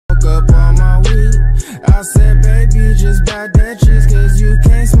up all my weed. I said, baby, just buy that cheese, cause you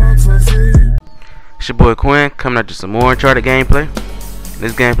can't smoke for free. It's your boy Quinn coming at you some more Uncharted gameplay.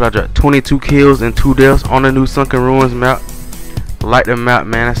 This gameplay I dropped 22 kills and 2 deaths on the new Sunken Ruins map. Like the map,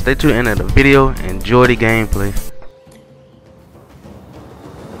 man. Stay to the end of the video. Enjoy the gameplay.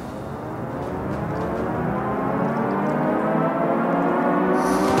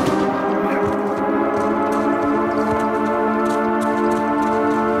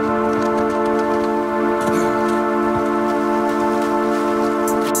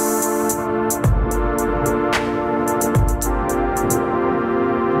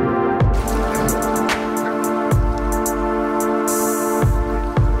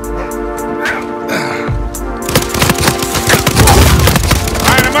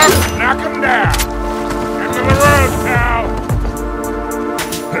 Knock him down! End of the road, pal!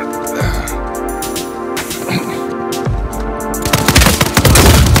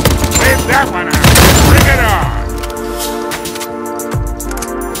 Leave that one out! Bring it on!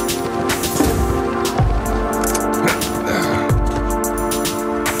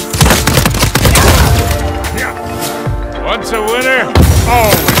 Once a winner,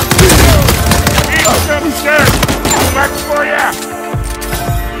 always! Eat some dirt! Back for ya!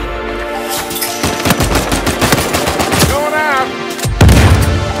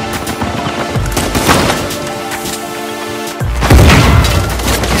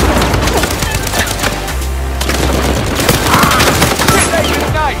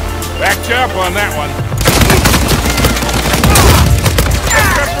 Back you up on that one.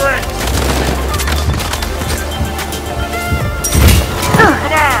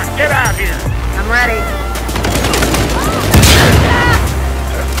 Come on, get out here. I'm ready.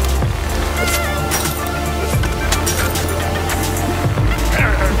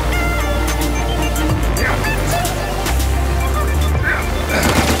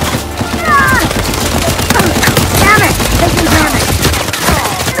 Damn it! Taking damage.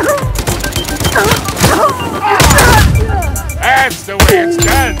 That's the way it's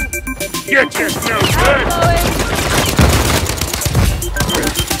done. You're just no good.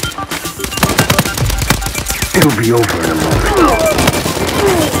 It'll be over in a moment.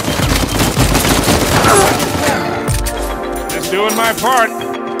 Just doing my part.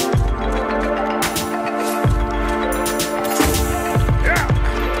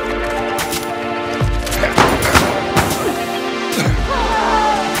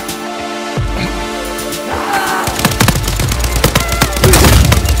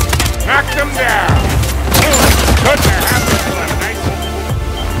 Knock them down! Couldn't have happened to them, nice.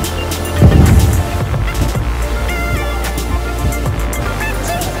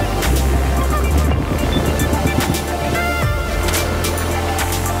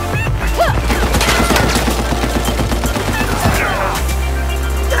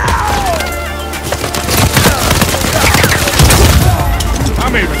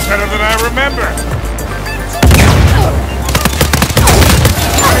 I'm even better than I remember.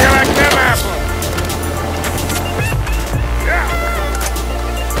 How do you like them apples? Yeah.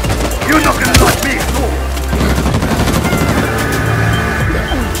 You're not gonna like me at all.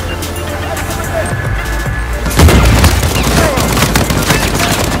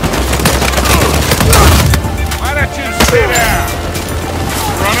 Why don't you sit down?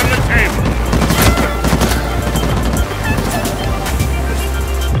 Running the table.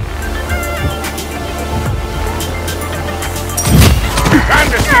 Time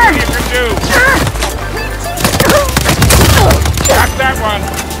to see what you can do. Got that one.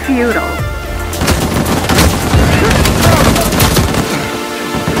 Futile.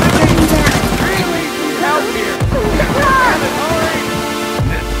 Help here.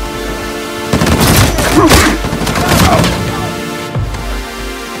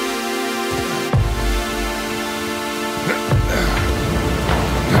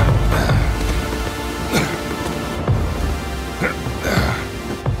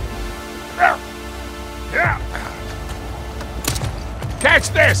 Catch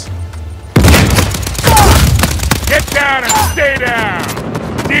this! Get down and stay down!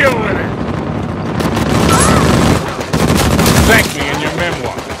 Deal with it! Thank me in your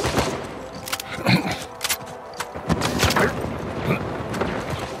memoirs.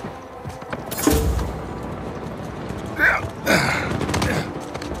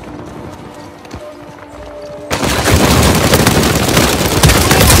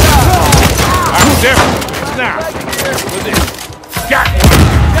 I'm different. It's not. With it. Got one!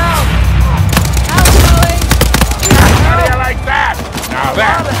 Down! Outgoing! How do you like that? Now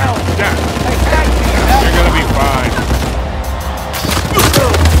that's done. You're gonna be fine.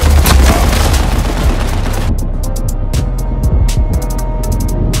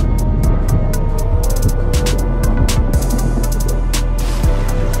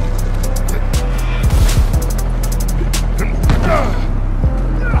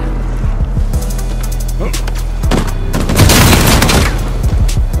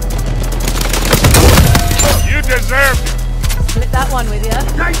 deserved it. Split that one with you.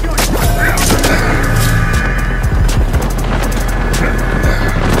 Take your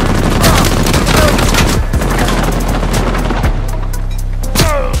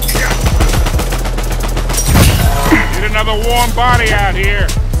Need another warm body out here.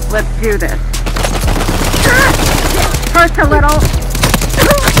 Let's do this. Hurts a little.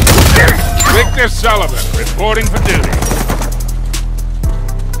 Victor Sullivan, reporting for duty.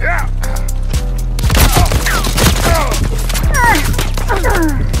 Yeah.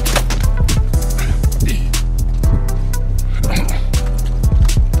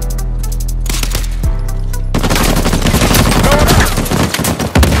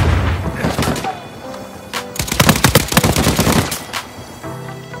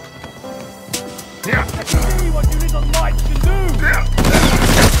 see what you little lights can do.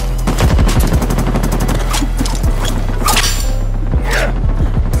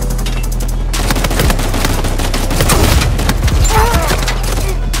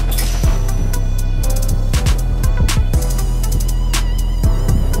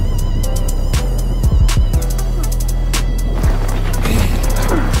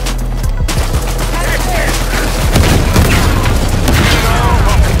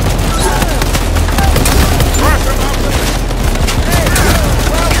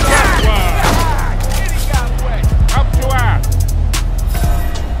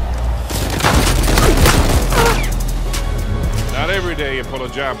 Every day you pull a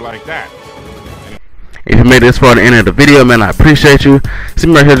job like that. If you made this far to the end of the video, man, I appreciate you. See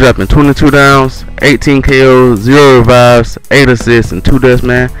me right here dropping 22 downs, 18 KOs, 0 revives, 8 assists, and 2 deaths,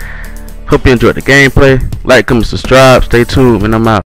 man. Hope you enjoyed the gameplay. Like, comment, subscribe. Stay tuned, and I'm out.